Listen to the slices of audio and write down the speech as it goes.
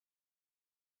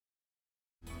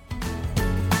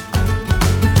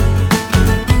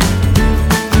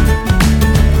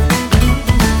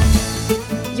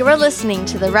You're listening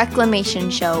to The Reclamation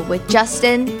Show with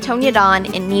Justin, Tonya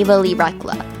Dawn, and Neva Lee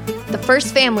Rekla, the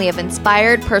first family of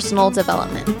inspired personal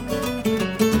development.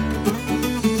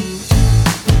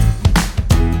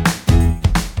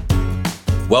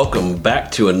 Welcome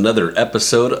back to another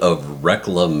episode of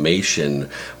Reclamation.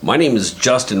 My name is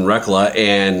Justin Rekla,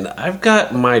 and I've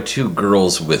got my two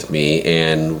girls with me,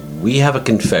 and we have a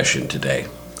confession today.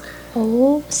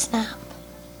 Oh, snap.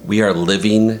 We are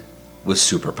living with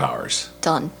superpowers.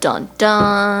 Dun, dun,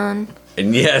 dun.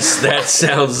 And yes, that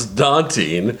sounds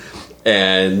daunting,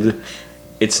 and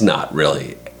it's not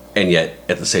really. And yet,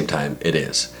 at the same time, it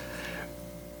is.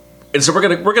 And so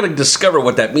we're gonna discover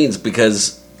what that means,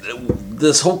 because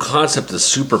this whole concept of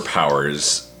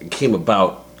superpowers came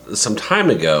about some time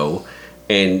ago,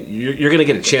 and you're gonna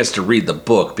get a chance to read the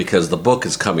book, because the book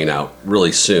is coming out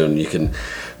really soon.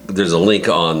 There's a link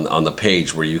on the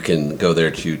page where you can go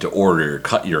there to order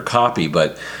your copy,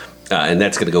 but and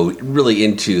that's going to go really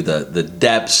into the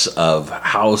depths of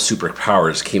how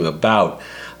superpowers came about.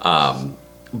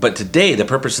 But today, the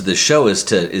purpose of this show is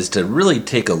to really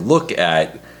take a look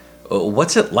at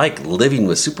what's it like living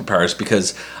with superpowers.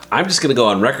 Because I'm just going to go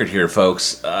on record here,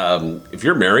 folks. If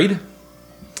you're married,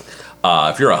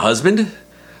 if you're a husband,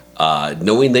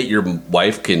 knowing that your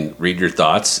wife can read your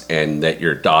thoughts and that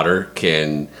your daughter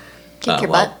can kick your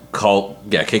butt.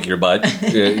 Kick your butt.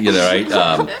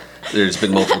 Right? There's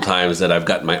been multiple times that I've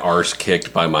gotten my arse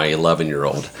kicked by my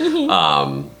 11-year-old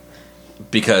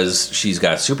because she's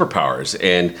got superpowers.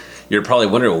 And you're probably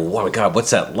wondering, well, oh my God, what's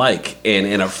that like?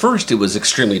 And at first it was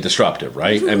extremely disruptive,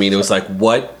 right? I mean, it was like,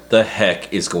 what the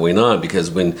heck is going on? Because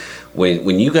when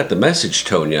you got the message,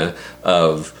 Tonya,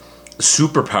 of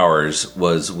superpowers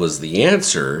was the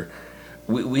answer,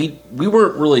 we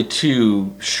weren't really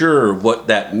too sure what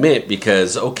that meant,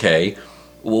 because, okay,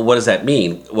 well, what does that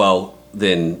mean? Well,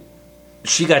 then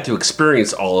she got to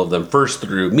experience all of them first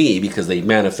through me, because they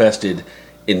manifested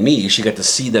in me. She got to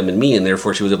see them in me, and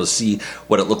therefore she was able to see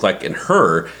what it looked like in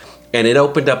her. And it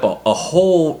opened up a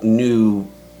whole new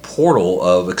portal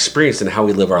of experience in how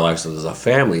we live our lives as a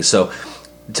family. So,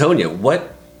 Tonya,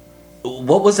 what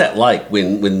was that like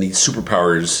when these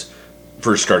superpowers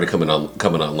first started coming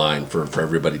online for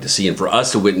everybody to see and for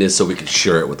us to witness, so we could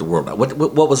share it with the world?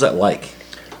 What was that like?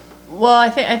 Well,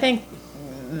 I think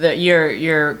that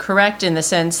you're correct in the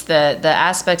sense that the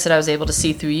aspects that I was able to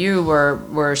see through you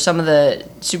were some of the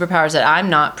superpowers that I'm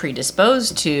not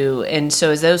predisposed to. And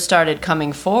so as those started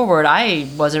coming forward, I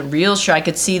wasn't real sure I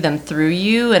could see them through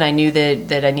you, and I knew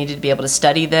that I needed to be able to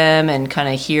study them and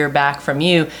kind of hear back from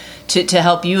you to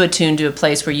help you attune to a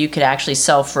place where you could actually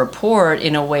self-report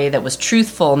in a way that was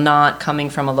truthful, not coming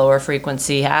from a lower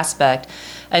frequency aspect.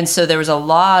 And so there was a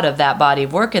lot of that body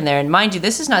of work in there. And mind you,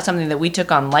 this is not something that we took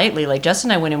on lightly. Like,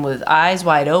 Justin and I went in with eyes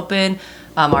wide open.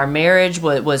 Our marriage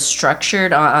was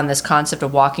structured on this concept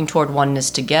of walking toward oneness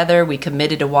together. We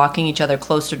committed to walking each other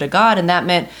closer to God, and that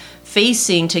meant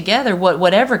facing together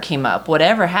whatever came up,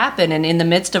 whatever happened. And in the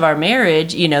midst of our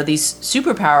marriage, these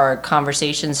superpower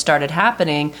conversations started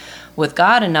happening with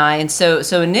God and I. And so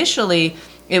initially,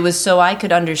 it was so I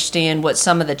could understand what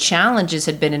some of the challenges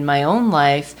had been in my own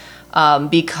life,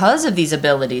 because of these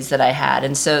abilities that I had.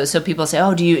 And so people say,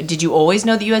 oh, did you always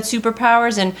know that you had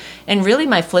superpowers? And really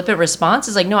my flippant response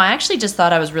is like, no, I actually just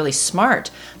thought I was really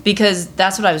smart, because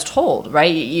that's what I was told,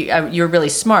 right? You're really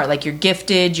smart, like you're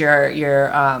gifted,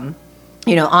 you're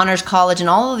honors college and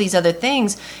all of these other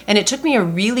things. And it took me a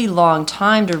really long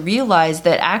time to realize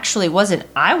that actually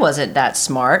I wasn't that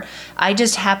smart. I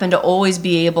just happened to always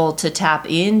be able to tap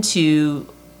into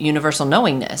universal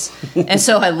knowingness. And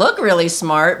so I look really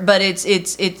smart, but it's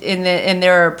and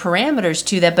there are parameters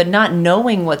to that, but not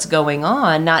knowing what's going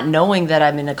on, not knowing that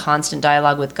I'm in a constant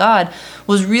dialogue with God,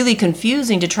 was really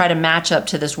confusing to try to match up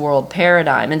to this world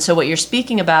paradigm. And so what you're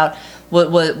speaking about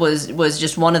was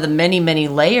just one of the many, many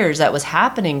layers that was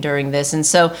happening during this. And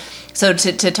so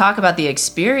to talk about the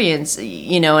experience,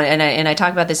 and I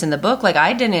talk about this in the book, like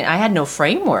I had no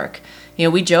framework.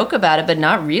 We joke about it, but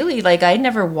not really. Like, I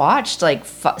never watched like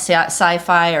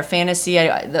sci-fi or fantasy.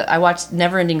 I watched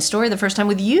Neverending Story the first time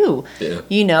with you,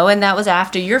 and that was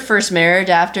after your first marriage,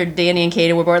 after Danny and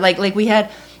Katie were born. Like we had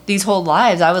these whole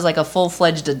lives. I was like a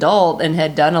full-fledged adult and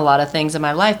had done a lot of things in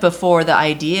my life before the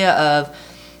idea of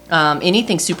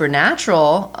anything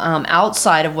supernatural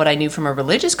outside of what I knew from a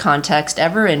religious context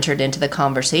ever entered into the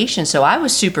conversation. So I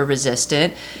was super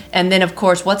resistant. And then, of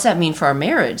course, what's that mean for our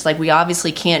marriage? Like, we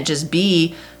obviously can't just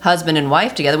be husband and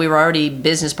wife together. We were already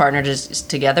business partners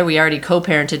together. We already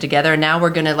co-parented together. And now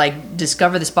we're going to, like,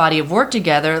 discover this body of work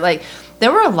together. Like,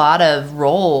 there were a lot of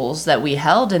roles that we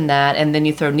held in that, and then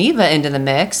you throw Neva into the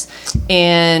mix,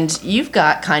 and you've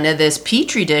got kind of this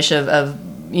petri dish of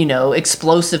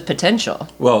explosive potential.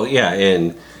 Well, yeah,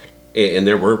 and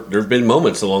there have been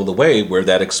moments along the way where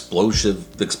that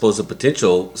explosive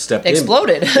potential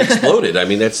Exploded. Exploded. I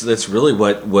mean, that's really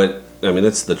what I mean.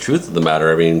 That's the truth of the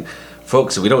matter. I mean,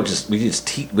 folks, we don't just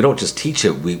teach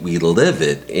it. We live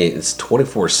it. It's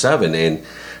 24/7, and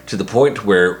to the point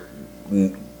where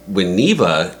when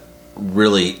Neva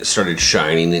really started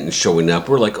shining and showing up,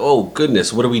 we're like, oh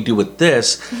goodness, what do we do with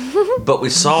this? But we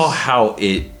saw how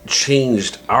it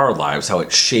changed our lives, how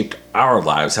it shaped our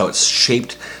lives, how it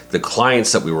shaped the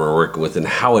clients that we were working with, and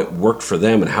how it worked for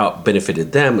them and how it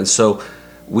benefited them. And so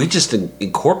we just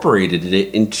incorporated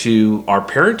it into our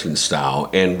parenting style.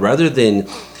 And rather than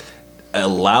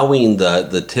allowing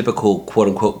the typical quote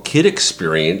unquote kid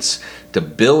experience to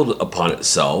build upon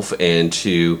itself and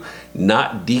to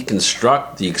not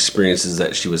deconstruct the experiences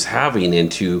that she was having and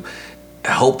to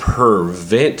help her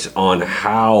vent on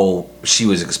how she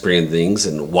was experiencing things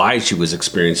and why she was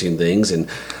experiencing things and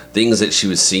things that she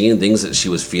was seeing, things that she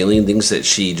was feeling, things that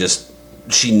she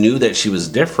knew that she was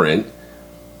different.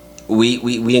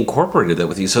 We incorporated that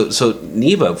with you. So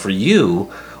Neva, for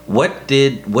you, what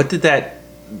did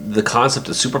the concept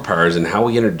of superpowers and how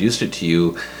we introduced it to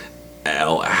you,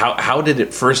 how did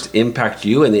it first impact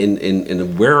you,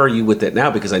 and where are you with it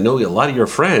now? Because I know a lot of your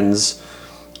friends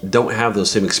don't have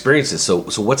those same experiences. So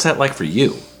what's that like for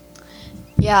you?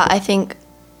 Yeah, I think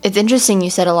it's interesting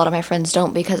you said a lot of my friends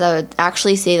don't, because I would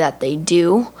actually say that they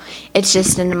do. It's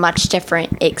just a much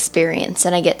different experience,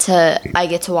 and I get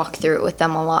to walk through it with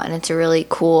them a lot, and it's a really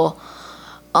cool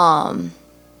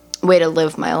way to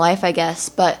live my life, I guess.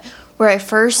 But where I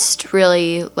first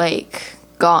really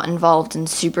got involved in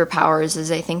superpowers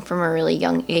is, I think, from a really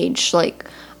young age.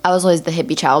 I was always the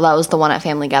hippie child. I was the one at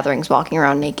family gatherings walking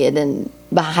around naked and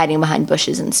hiding behind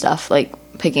bushes and stuff,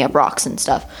 picking up rocks and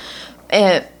stuff.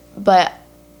 But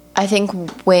I think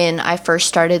when I first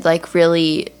started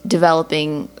really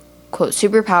developing quote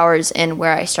superpowers, and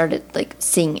where I started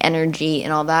seeing energy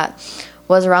and all that,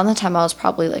 was around the time I was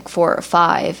probably 4 or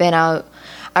 5. And I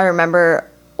remember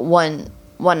one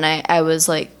night I was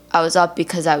up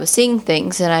because I was seeing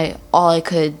things, and all I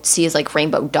could see is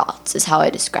rainbow dots is how I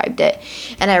described it.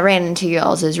 And I ran into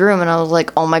y'all's room, and I was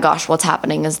like, oh my gosh, what's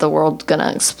happening? Is the world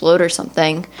gonna explode or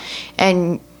something?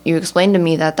 And you explained to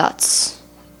me that that's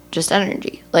just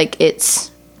energy. It's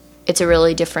a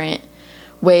really different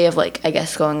way of I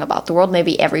guess going about the world.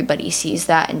 Maybe everybody sees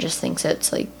that and just thinks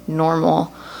it's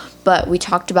normal. But we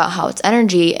talked about how it's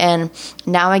energy, and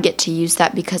now I get to use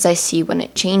that because I see when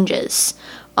it changes.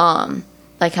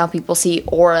 How people see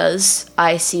auras,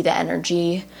 I see the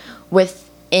energy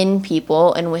within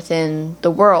people and within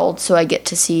the world. So I get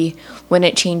to see when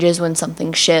it changes, when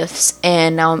something shifts,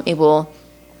 and now I'm able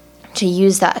to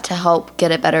use that to help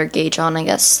get a better gauge on, I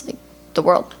guess, the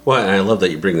world. Well, and I love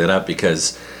that you bring that up,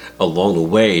 because along the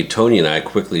way, Tony and I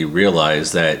quickly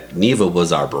realized that Neva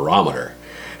was our barometer,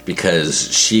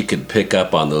 because she could pick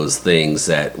up on those things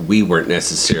that we weren't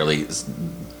necessarily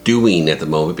doing at the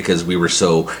moment, because we were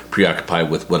so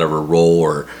preoccupied with whatever role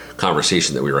or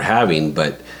conversation that we were having.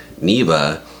 But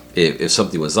Neva, if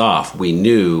something was off, we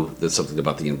knew that something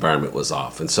about the environment was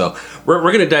off. And so we're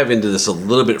going to dive into this a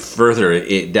little bit further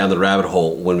down the rabbit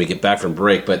hole when we get back from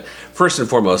break. But first and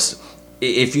foremost,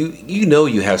 if you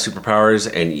have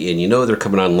superpowers and you know they're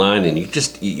coming online, and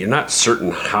you're not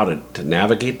certain how to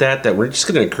navigate that we're just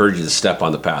going to encourage you to step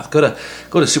on the path. Go to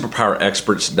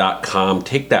superpowerexperts.com.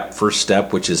 Take that first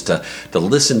step, which is to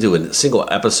listen to a single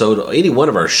episode, any one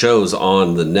of our shows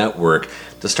on the network,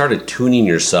 to start attuning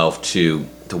yourself to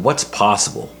what's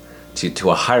possible,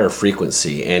 to a higher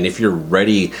frequency. And if you're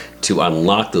ready to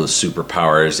unlock those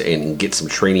superpowers and get some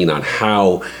training on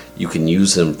how you can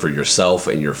use them for yourself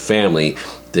and your family,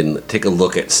 then take a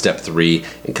look at step 3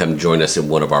 and come join us in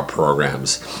one of our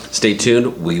programs. Stay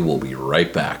tuned. We will be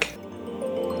right back.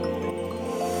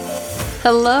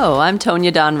 Hello, I'm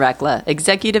Tonya Dawn Rekla,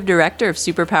 Executive Director of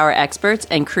Superpower Experts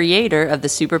and creator of the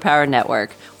Superpower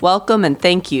Network. Welcome and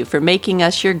thank you for making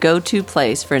us your go-to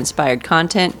place for inspired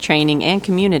content, training, and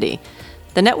community.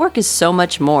 The network is so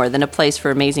much more than a place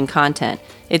for amazing content.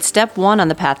 It's step 1 on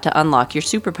the path to unlock your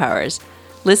superpowers.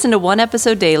 Listen to one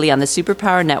episode daily on the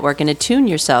Superpower Network and attune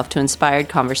yourself to inspired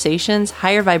conversations,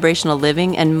 higher vibrational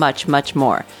living, and much, much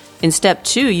more. In step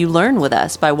 2, you learn with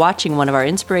us by watching one of our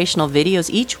inspirational videos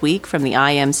each week from the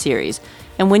I Am series.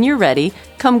 And when you're ready,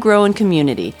 come grow in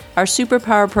community. Our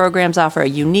superpower programs offer a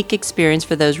unique experience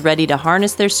for those ready to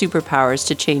harness their superpowers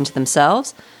to change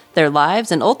themselves, their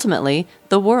lives, and ultimately,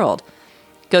 the world.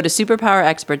 Go to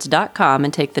superpowerexperts.com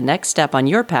and take the next step on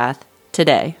your path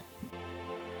today.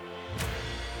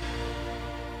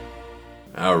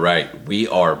 All right, we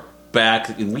are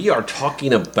back, and we are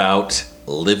talking about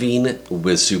living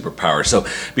with superpowers. So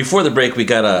before the break, we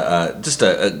got just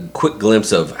a quick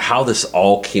glimpse of how this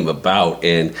all came about,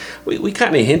 and we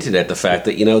kind of hinted at the fact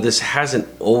that, this hasn't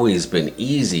always been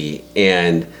easy.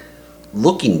 And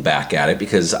looking back at it,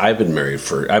 because I've been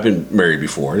married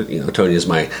before. Tonia's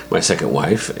my second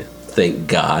wife. Thank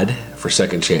God for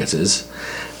second chances.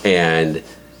 And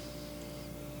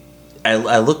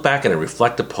I look back and I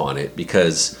reflect upon it,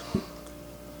 because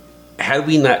had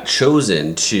we not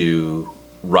chosen to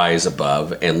rise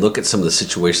above and look at some of the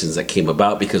situations that came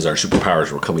about because our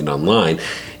superpowers were coming online,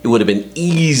 it would have been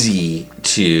easy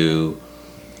to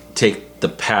take the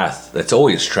path that's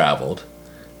always traveled,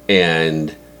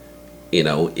 and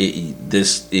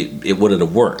it wouldn't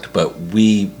have worked. But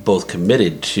we both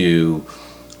committed to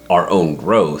our own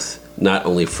growth, not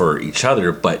only for each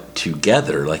other but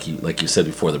together, like you said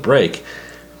before the break.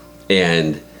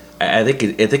 And I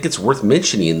think it's worth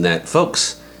mentioning that,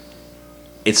 folks,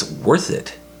 it's worth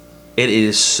it. It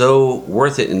is so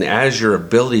worth it. And as your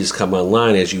abilities come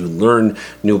online, as you learn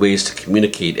new ways to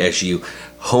communicate, as you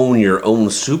hone your own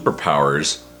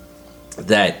superpowers,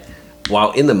 that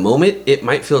while in the moment it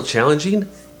might feel challenging,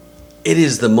 it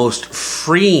is the most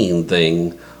freeing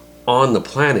thing on the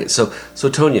planet. So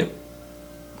Tonia,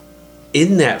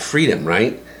 in that freedom,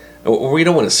 right? We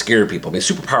don't want to scare people. I mean,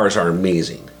 superpowers are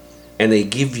amazing, and they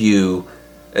give you,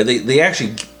 they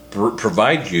actually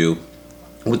provide you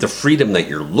with the freedom that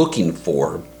you're looking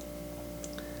for.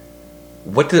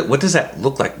 What does that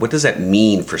look like? What does that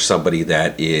mean for somebody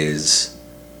that is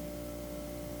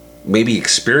maybe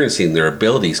experiencing their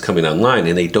abilities coming online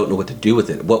and they don't know what to do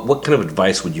with it? What kind of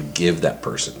advice would you give that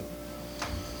person?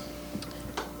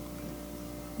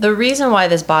 The reason why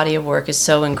this body of work is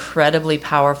so incredibly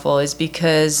powerful is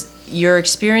because you're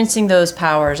experiencing those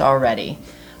powers already.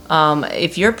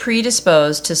 If you're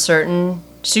predisposed to certain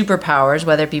superpowers,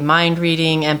 whether it be mind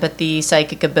reading, empathy,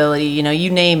 psychic ability, you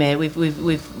name it,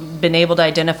 we've been able to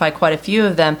identify quite a few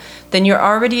of them, then you're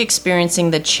already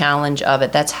experiencing the challenge of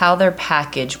it. That's how they're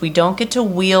packaged. We don't get to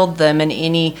wield them in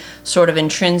any sort of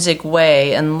intrinsic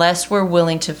way unless we're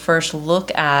willing to first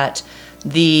look at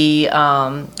the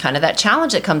kind of that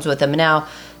challenge that comes with them. Now,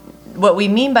 what we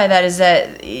mean by that is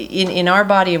that in our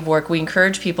body of work, we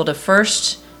encourage people to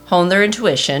first hone their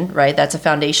intuition, right? That's a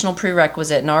foundational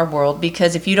prerequisite in our world,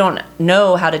 because if you don't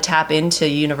know how to tap into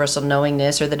universal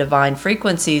knowingness or the divine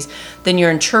frequencies, then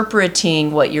you're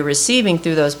interpreting what you're receiving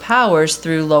through those powers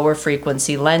through lower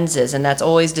frequency lenses, and that's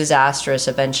always disastrous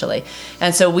eventually.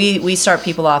 And so we start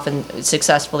people off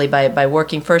successfully by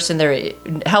working first in their,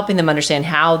 helping them understand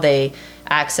how they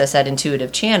access that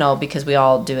intuitive channel, because we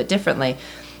all do it differently.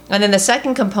 And then the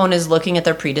second component is looking at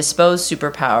their predisposed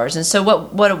superpowers. And so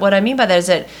what I mean by that is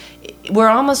that we're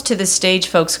almost to this stage,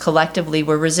 folks, collectively,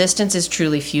 where resistance is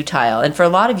truly futile. And for a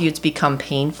lot of you, it's become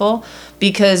painful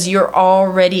because you're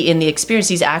already in the experience.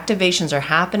 These activations are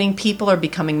happening. People are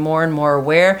becoming more and more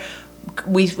aware.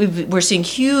 We're seeing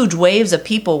huge waves of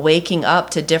people waking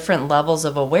up to different levels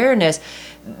of awareness.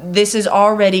 This is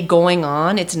already going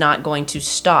on. It's not going to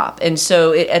stop. And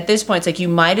so at this point, it's like you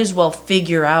might as well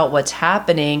figure out what's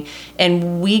happening,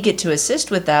 and we get to assist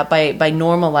with that by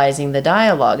normalizing the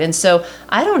dialogue. And so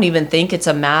I don't even think it's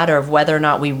a matter of whether or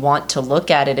not we want to look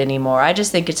at it anymore. I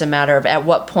just think it's a matter of at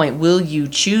what point will you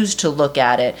choose to look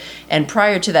at it. And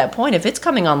prior to that point, if it's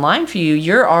coming online for you,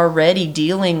 you're already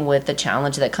dealing with the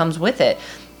challenge that comes with it.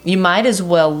 You might as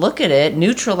well look at it,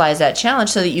 neutralize that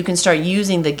challenge so that you can start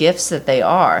using the gifts that they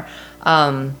are.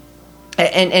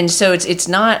 And so it's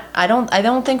not, I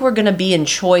don't think we're going to be in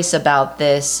choice about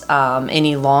this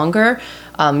any longer.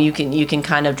 You can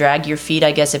kind of drag your feet,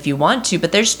 I guess, if you want to,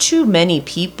 but there's too many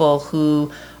people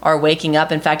who are waking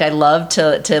up. In fact, I love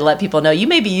to let people know you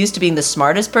may be used to being the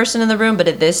smartest person in the room, but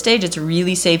at this stage, it's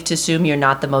really safe to assume you're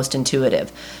not the most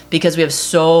intuitive, because we have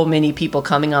so many people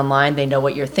coming online. They know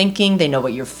what you're thinking. They know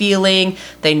what you're feeling.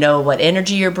 They know what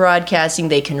energy you're broadcasting.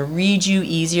 They can read you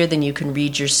easier than you can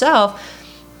read yourself.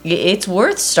 It's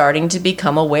worth starting to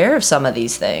become aware of some of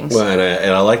these things. Well,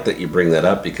 and I like that you bring that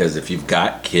up, because if you've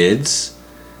got kids,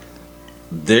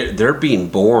 they're being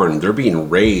born, they're being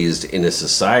raised in a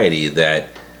society that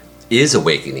is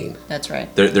awakening. That's right.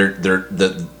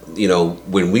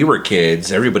 When we were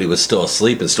kids, everybody was still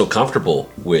asleep and still comfortable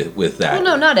with that. Well,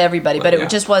 no, not everybody, but it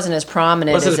just wasn't as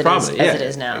prominent as it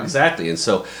is now. Exactly, and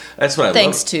so that's what I love.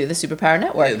 Thanks to the Superpower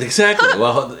Network. Exactly.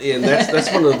 Well, and that's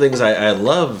one of the things I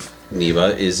love,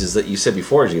 Neva, is that you said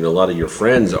before, a lot of your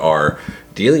friends are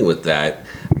dealing with that.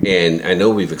 And I know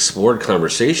we've explored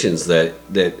conversations that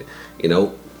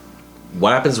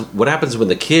what happens when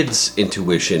the kid's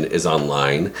intuition is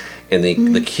online and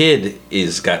the kid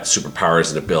is got superpowers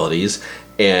and abilities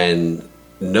and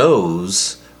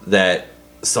knows that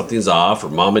something's off, or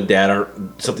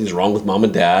something's wrong with mom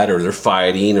and dad, or they're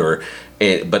fighting,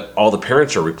 but all the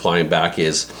parents are replying back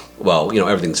is, well,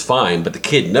 everything's fine, but the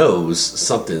kid knows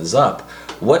something's up.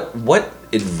 What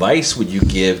advice would you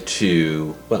give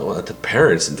to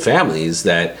parents and families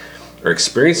that are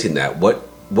experiencing that? What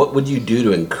would you do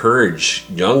to encourage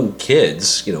young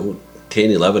kids, 10,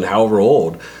 11, however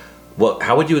old?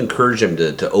 How would you encourage them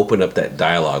to open up that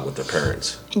dialogue with their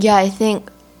parents? Yeah, I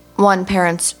think,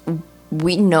 parents,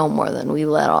 we know more than we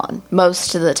let on.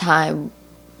 Most of the time,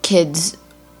 kids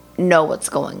know what's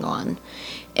going on.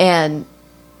 And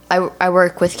I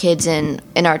work with kids in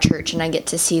our church, and I get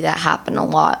to see that happen a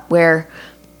lot, where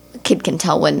a kid can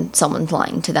tell when someone's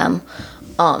lying to them.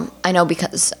 I know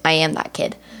because I am that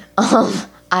kid.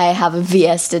 I have a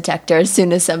VS detector as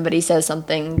soon as somebody says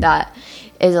something that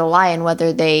is a lie, and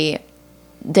whether they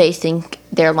think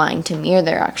they're lying to me or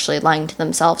they're actually lying to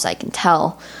themselves, I can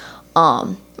tell,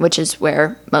 which is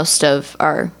where most of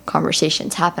our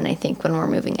conversations happen, I think, when we're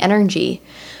moving energy.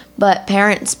 But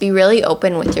parents, be really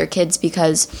open with your kids,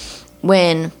 because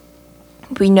when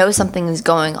we know something is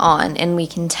going on and we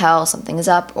can tell something is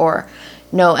up or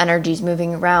no energy's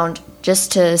moving around,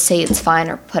 just to say it's fine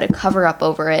or put a cover up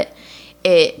over it,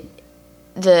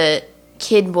 the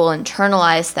kid will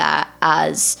internalize that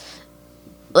as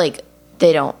like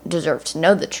they don't deserve to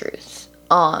know the truth.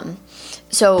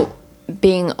 So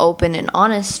being open and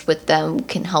honest with them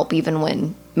can help, even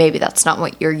when maybe that's not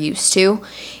what you're used to.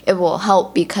 It will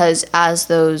help, because as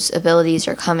those abilities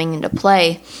are coming into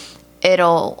play,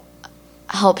 it'll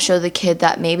help show the kid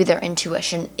that maybe their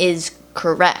intuition is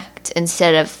correct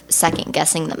instead of second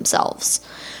guessing themselves.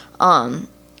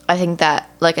 I think that,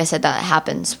 like I said, that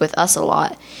happens with us a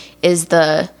lot, is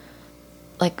I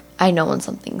know when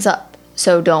something's up.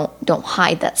 So don't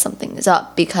hide that something is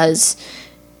up, because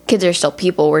kids are still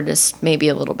people. We're just maybe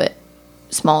a little bit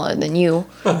smaller than you.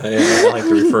 I like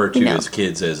to refer to as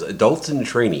kids as adults in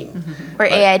training. Or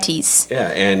AITs. Yeah,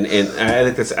 and I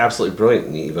think that's absolutely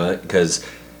brilliant, Eva, because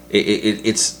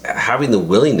it's having the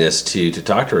willingness to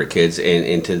talk to our kids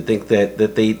and to think that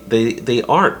they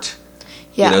aren't.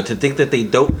 Yeah. To think that they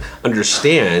don't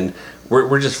understand.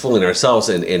 We're just fooling ourselves,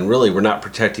 and really we're not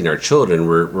protecting our children.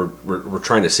 We're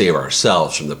trying to save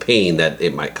ourselves from the pain that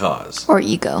it might cause. Or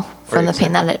ego from the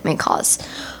pain that it may cause.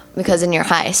 Because in your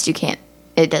highest,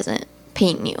 it doesn't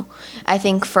pain you. I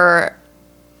think for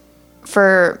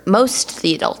most of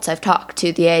the adults I've talked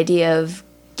to, the idea of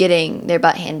getting their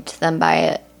butt handed to them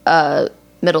by a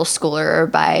middle schooler or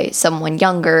by someone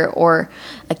younger or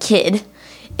a kid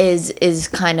is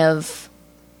kind of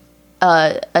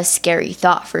a scary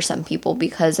thought for some people,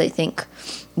 because I think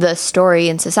the story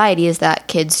in society is that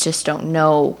kids just don't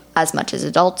know as much as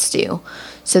adults do.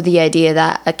 So the idea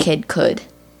that a kid could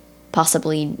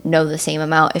possibly know the same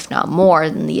amount, if not more,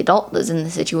 than the adult does in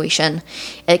the situation,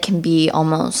 it can be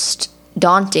almost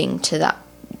daunting to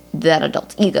that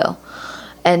adult's ego.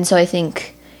 And so I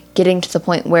think getting to the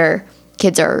point where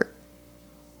kids are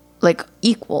like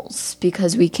equals,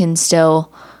 because we can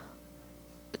still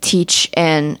teach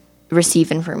and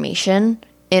receive information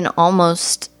in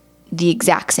almost the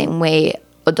exact same way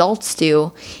adults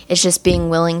do. It's just being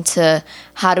willing to,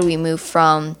 how do we move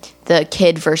from the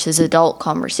kid versus adult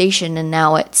conversation, and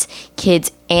now it's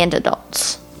kids and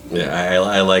adults. Yeah,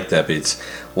 I like that. But it's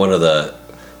one of the,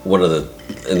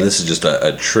 and this is just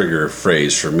a trigger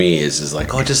phrase for me, is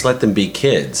like, oh, just let them be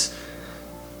kids.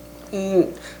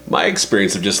 My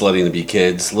experience of just letting them be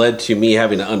kids led to me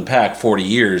having to unpack 40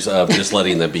 years of just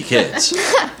letting them be kids.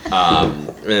 And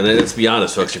let's be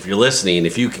honest, folks, if you're listening,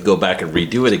 if you can go back and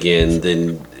redo it again,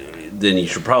 then you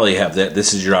should probably have that.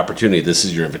 This is your opportunity. This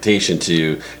is your invitation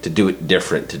to do it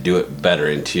different, to do it better,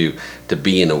 and to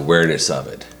be in awareness of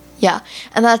it. Yeah,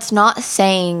 and that's not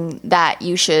saying that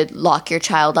you should lock your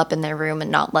child up in their room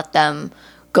and not let them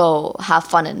go have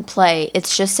fun and play.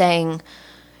 It's just saying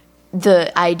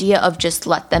the idea of just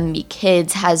let them be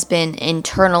kids has been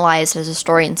internalized as a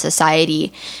story in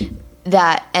society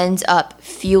that ends up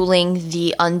fueling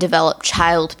the undeveloped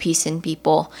child piece in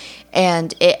people,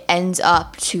 and it ends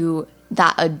up to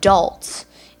that adult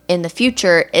in the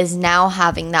future is now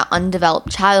having that undeveloped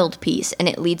child piece, and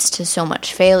it leads to so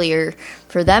much failure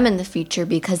for them in the future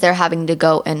because they're having to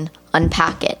go and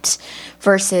unpack it,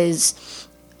 versus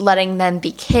letting them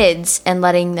be kids and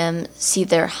letting them see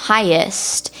their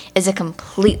highest is a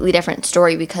completely different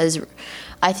story. Because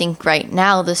I think right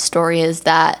now the story is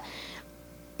that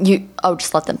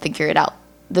just let them figure it out.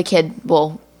 the kid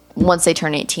will, once they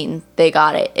turn 18, they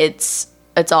got it. It's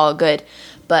all good.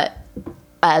 But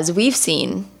as we've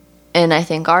seen, and I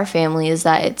think our family, is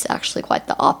that it's actually quite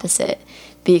the opposite.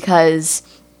 Because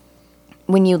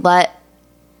when you let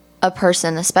a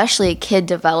person, especially a kid,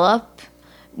 develop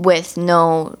with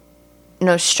no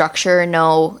structure,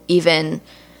 no even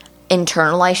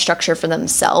internalized structure for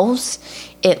themselves,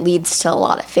 it leads to a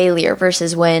lot of failure.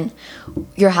 Versus when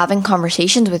you're having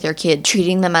conversations with your kid,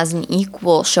 treating them as an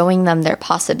equal, showing them their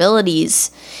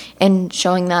possibilities, and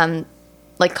showing them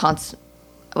like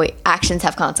actions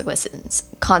have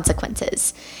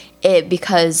consequences.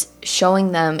 Because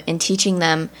showing them and teaching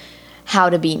them how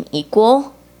to be an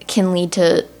equal can lead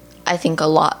to, I think, a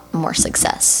lot more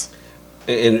success.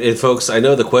 And folks, I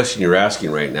know the question you're asking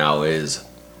right now is,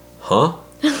 huh?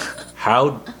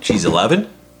 How? She's 11?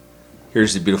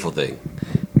 Here's the beautiful thing.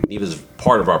 Neva's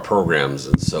part of our programs,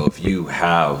 and so if you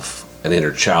have an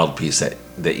inner child piece that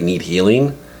you need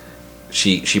healing,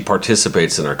 she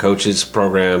participates in our coaches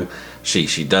program.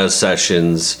 She does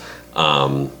sessions,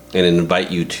 and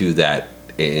invite you to that.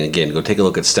 And again, go take a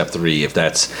look at step 3 if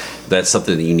that's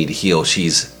something that you need to heal.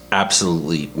 She's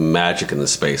absolutely magic in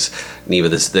this space. Neva,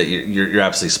 you're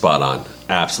absolutely spot on.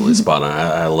 Absolutely spot on.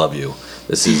 I love you.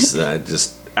 This is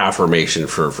just affirmation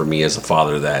for me as a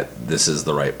father that this is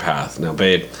the right path. Now,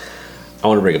 babe, I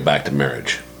want to bring it back to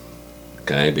marriage.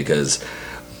 Okay? Because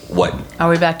what... Are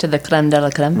we back to the creme de la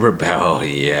creme? Oh,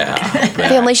 yeah.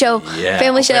 Family show. Yeah.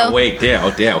 Family show. Wait, yeah,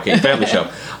 okay, family show.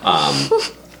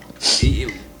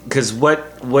 Because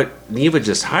what Neva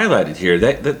just highlighted here,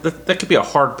 that could be a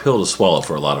hard pill to swallow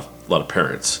for a lot of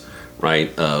parents,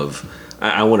 right? Of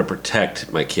I want to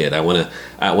protect my kid. I want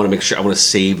to make sure, I want to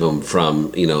save them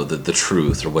from the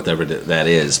truth or whatever that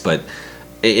is. But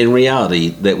in reality,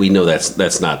 that we know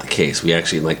that's not the case. We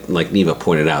actually, like Neva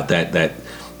pointed out, that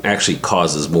actually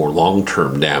causes more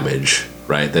long-term damage,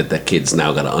 right? That kid's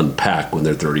now got to unpack when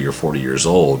they're 30 or 40 years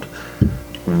old.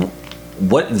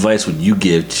 What advice would you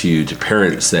give to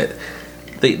parents that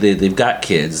they've got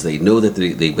kids, they know that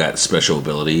they've got special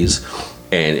abilities,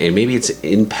 and maybe it's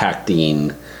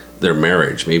impacting their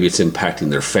marriage, maybe it's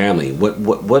impacting their family? What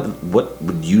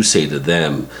would you say to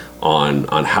them on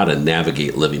how to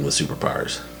navigate living with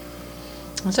superpowers?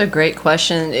 That's a great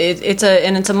question. It's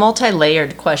a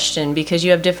multi-layered question, because you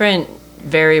have different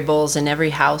variables in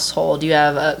every household. You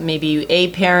have maybe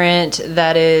a parent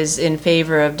that is in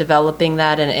favor of developing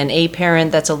that, and a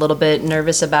parent that's a little bit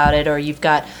nervous about it, or you've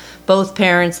got both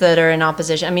parents that are in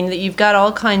opposition. I mean, you've got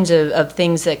all kinds of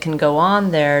things that can go on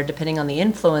there depending on the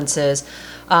influences.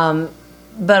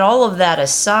 But all of that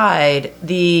aside,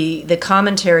 the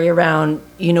commentary around,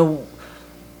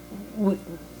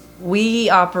 we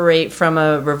operate from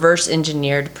a reverse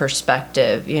engineered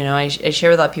perspective. I share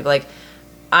with a lot of people, like,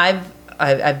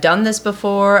 I've done this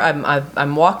before.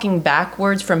 I'm walking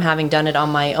backwards from having done it on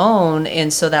my own,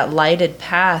 and so that lighted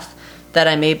path that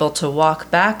I'm able to walk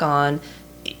back on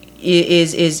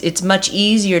is it's much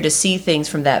easier to see things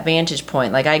from that vantage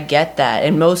point. Like, I get that,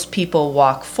 and most people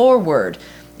walk forward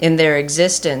in their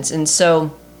existence, and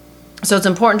so it's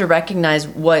important to recognize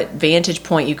what vantage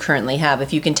point you currently have.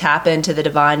 If you can tap into the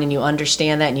divine and you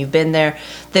understand that and you've been there,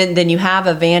 then you have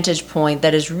a vantage point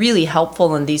that is really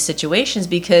helpful in these situations,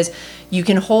 because you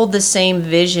can hold the same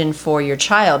vision for your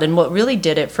child. And what really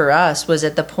did it for us was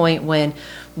at the point when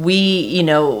we,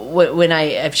 when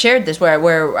I've shared this,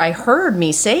 where I heard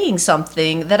me saying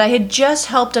something that I had just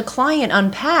helped a client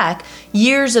unpack,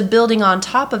 years of building on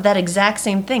top of that exact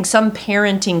same thing, some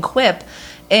parenting quip.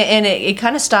 And it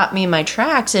kind of stopped me in my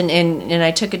tracks, and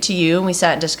I took it to you, and we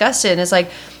sat and discussed it, and it's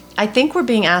like, I think we're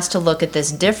being asked to look at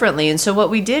this differently. And so what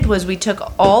we did was we took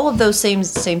all of those same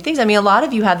things. I mean, a lot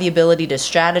of you have the ability to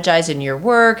strategize in your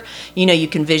work. You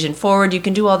can vision forward. You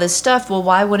can do all this stuff. Well,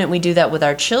 why wouldn't we do that with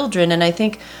our children? And I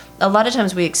think a lot of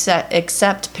times we accept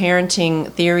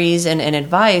parenting theories and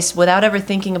advice without ever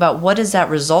thinking about what does that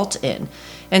result in.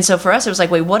 And so for us, it was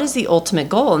like, wait, what is the ultimate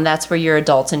goal? And that's where your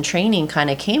adults in training kind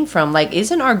of came from. Like,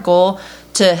 isn't our goal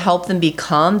to help them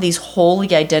become these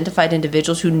wholly identified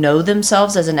individuals who know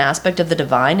themselves as an aspect of the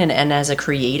divine and as a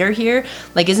creator here?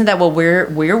 Like, isn't that what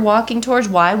we're walking towards?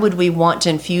 Why would we want to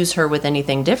infuse her with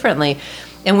anything differently?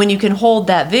 And when you can hold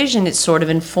that vision, it sort of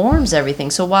informs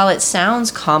everything. So while it sounds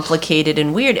complicated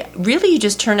and weird, really you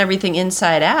just turn everything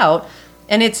inside out,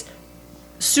 and it's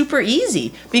super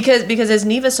easy, because as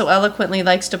Neva so eloquently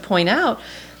likes to point out,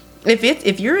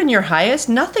 if you're in your highest,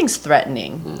 nothing's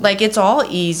threatening. Like, it's all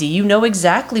easy. You know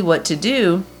exactly what to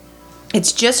do.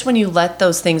 It's just when you let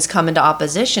those things come into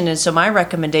opposition. And so my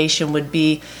recommendation would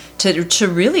be to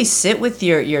really sit with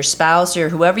your spouse or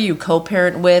whoever you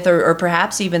co-parent with, or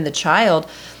perhaps even the child,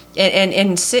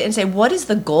 and sit and say, what is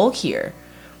the goal here?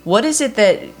 What is it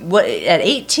that at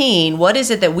 18? What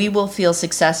is it that we will feel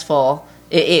successful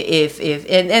if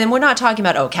and we're not talking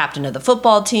about captain of the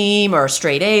football team or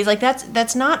straight A's. Like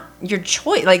that's not your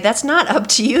choice. Like that's not up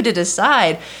to you to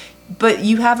decide. But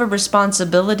you have a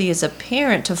responsibility as a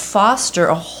parent to foster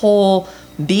a whole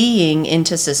being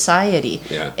into society.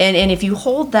 Yeah. And if you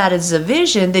hold that as a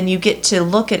vision, then you get to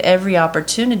look at every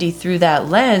opportunity through that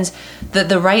lens. That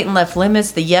the right and left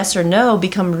limits, the yes or no,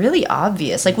 become really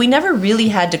obvious. Like we never really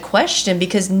had to question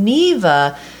because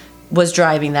Neva was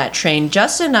driving that train.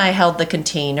 Justin and I held the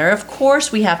container. Of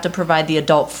course, we have to provide the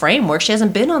adult framework. She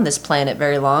hasn't been on this planet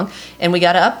very long, and we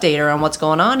got to update her on what's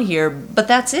going on here. But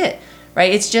that's it.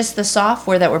 Right, it's just the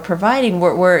software that we're providing.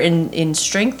 We're in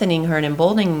strengthening her and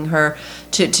emboldening her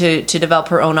to develop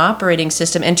her own operating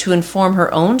system and to inform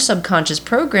her own subconscious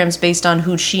programs based on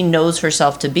who she knows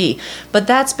herself to be. But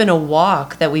that's been a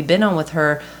walk that we've been on with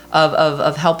her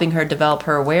of helping her develop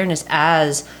her awareness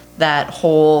as that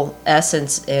whole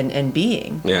essence and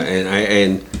being. Yeah,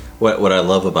 and what I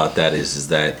love about that is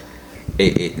that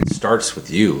it starts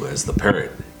with you as the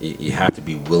parent. You have to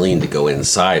be willing to go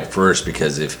inside first,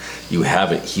 because if you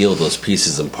haven't healed those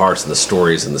pieces and parts and the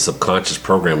stories and the subconscious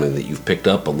programming that you've picked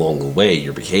up along the way,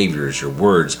 your behaviors, your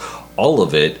words, all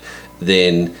of it,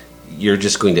 then you're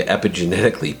just going to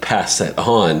epigenetically pass that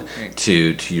on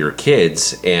to your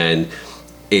kids. And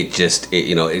it's just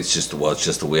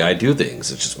the way I do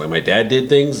things. It's just the way my dad did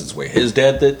things. It's the way his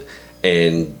dad did.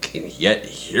 And yet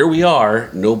here we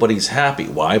are, nobody's happy.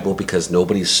 Why? Well, because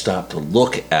nobody's stopped to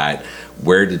look at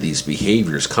where did these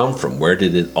behaviors come from? Where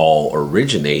did it all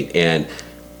originate? And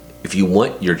if you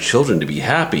want your children to be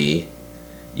happy,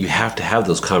 you have to have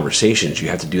those conversations. You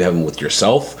have to have them with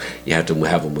yourself. You have to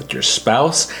have them with your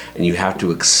spouse, and you have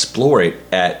to explore it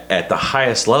at the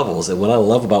highest levels. And what I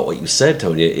love about what you said,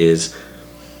 Tonya, is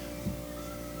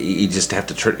you just have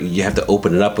to you have to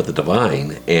open it up with the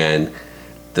divine. And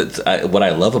what I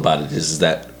love about it is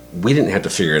that we didn't have to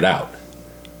figure it out.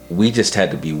 We just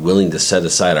had to be willing to set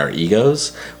aside our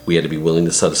egos. We had to be willing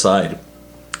to set aside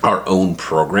our own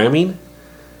programming,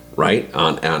 right?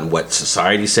 On what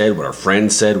society said, what our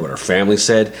friends said, what our family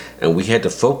said. And we had to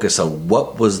focus on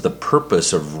what was the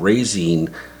purpose of raising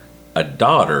a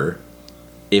daughter,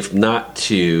 if not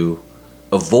to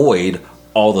avoid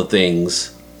all the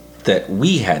things that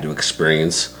we had to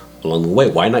experience along the way.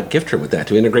 Why not gift her with that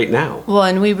to integrate now? Well,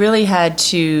 and we really had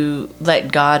to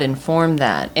let God inform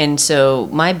that. And so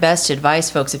my best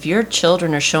advice, folks, if your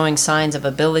children are showing signs of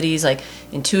abilities like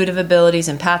intuitive abilities,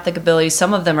 empathic abilities,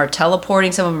 some of them are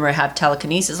teleporting, some of them have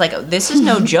telekinesis. Like, this is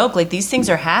no joke. Like, these things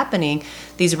are happening,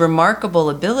 these remarkable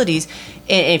abilities.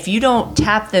 And if you don't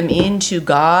tap them into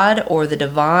God or the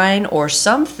divine or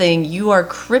something, you are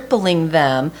crippling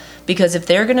them. Because if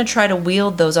they're going to try to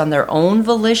wield those on their own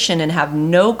volition and have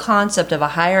no concept of a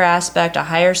higher aspect, a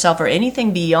higher self, or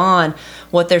anything beyond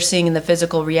what they're seeing in the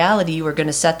physical reality, you are going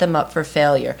to set them up for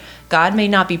failure. God may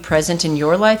not be present in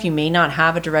your life. You may not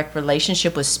have a direct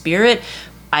relationship with spirit.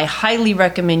 I highly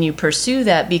recommend you pursue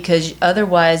that, because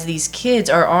otherwise these kids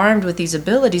are armed with these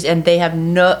abilities and they have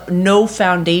no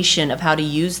foundation of how to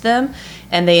use them,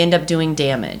 and they end up doing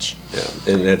damage.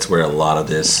 Yeah, and that's where a lot of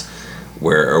this...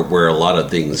 Where a lot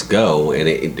of things go, and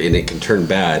it can turn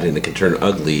bad, and it can turn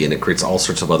ugly, and it creates all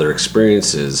sorts of other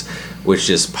experiences, which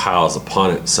just piles upon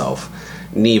itself.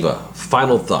 Neva,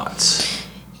 final thoughts?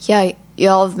 Yeah,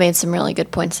 y'all have made some really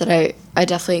good points that I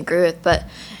definitely agree with, I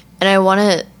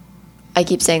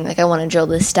keep saying, like, I want to drill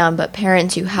this down, but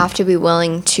parents, you have to be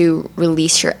willing to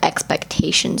release your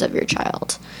expectations of your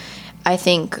child. I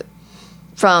think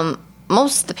from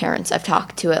most of the parents I've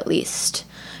talked to, at least,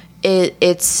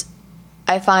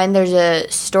 I find there's a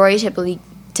story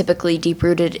typically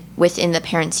deep-rooted within the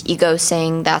parent's ego,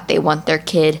 saying that they want their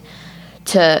kid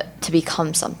to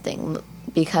become something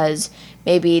because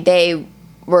maybe they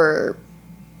were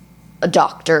a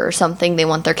doctor or something. They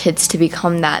want their kids to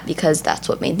become that because that's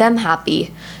what made them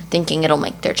happy, thinking it'll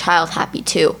make their child happy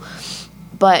too.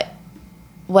 But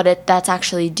that's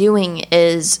actually doing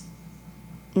is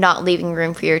not leaving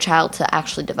room for your child to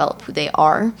actually develop who they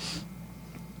are.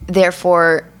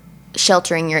 Therefore,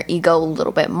 sheltering your ego a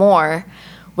little bit more,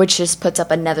 which just puts up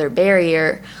another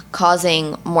barrier,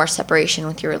 causing more separation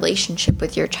with your relationship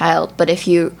with your child. But I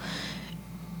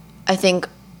think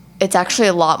it's actually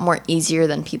a lot more easier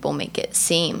than people make it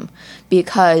seem,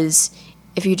 because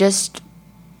if you just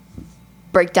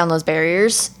break down those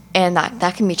barriers, and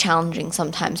that can be challenging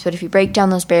sometimes, but if you break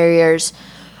down those barriers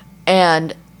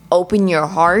and open your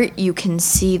heart, you can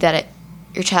see that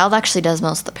your child actually does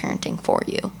most of the parenting for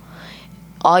you.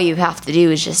 All you have to do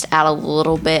is just add a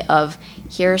little bit of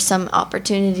here are some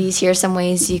opportunities, here are some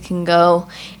ways you can go,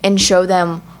 and show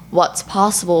them what's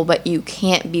possible, but you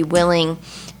can't be willing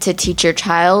to teach your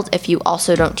child if you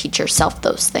also don't teach yourself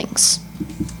those things.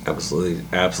 Absolutely,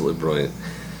 absolutely brilliant.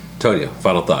 Tonya,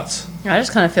 final thoughts. I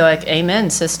just kind of feel like, amen,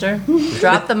 sister.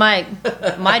 Drop the mic.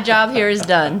 My job here is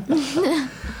done.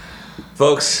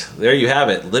 Folks, there you have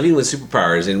it, living with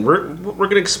superpowers, and we're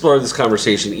going to explore this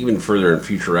conversation even further in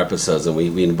future episodes, and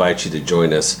we invite you to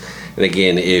join us. And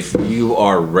again, if you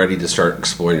are ready to start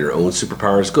exploring your own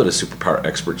superpowers, go to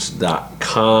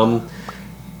superpowerexperts.com.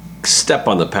 Step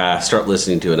on the path, start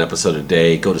listening to an episode a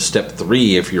day. Go to step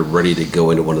 3 if you're ready to go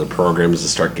into one of the programs and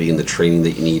start getting the training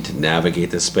that you need to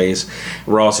navigate this space.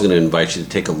 We're also going to invite you to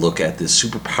take a look at this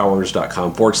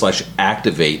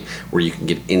superpowers.com/activate, where you can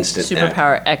get instant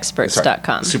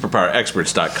Superpowerexperts.com.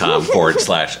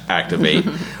 Superpowerexperts.com/activate,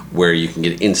 where you can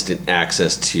get instant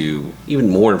access to even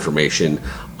more information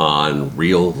on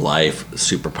real life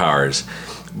superpowers.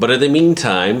 But in the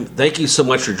meantime, thank you so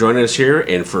much for joining us here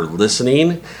and for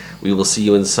listening. We will see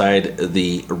you inside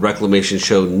the Reclamation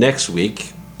Show next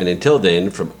week. And until then,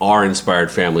 from our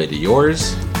inspired family to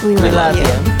yours, We love you.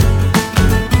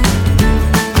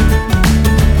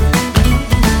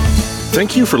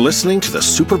 Thank you for listening to the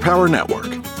Superpower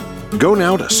Network. Go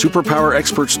now to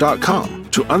superpowerexperts.com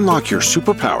to unlock your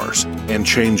superpowers and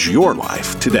change your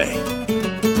life today.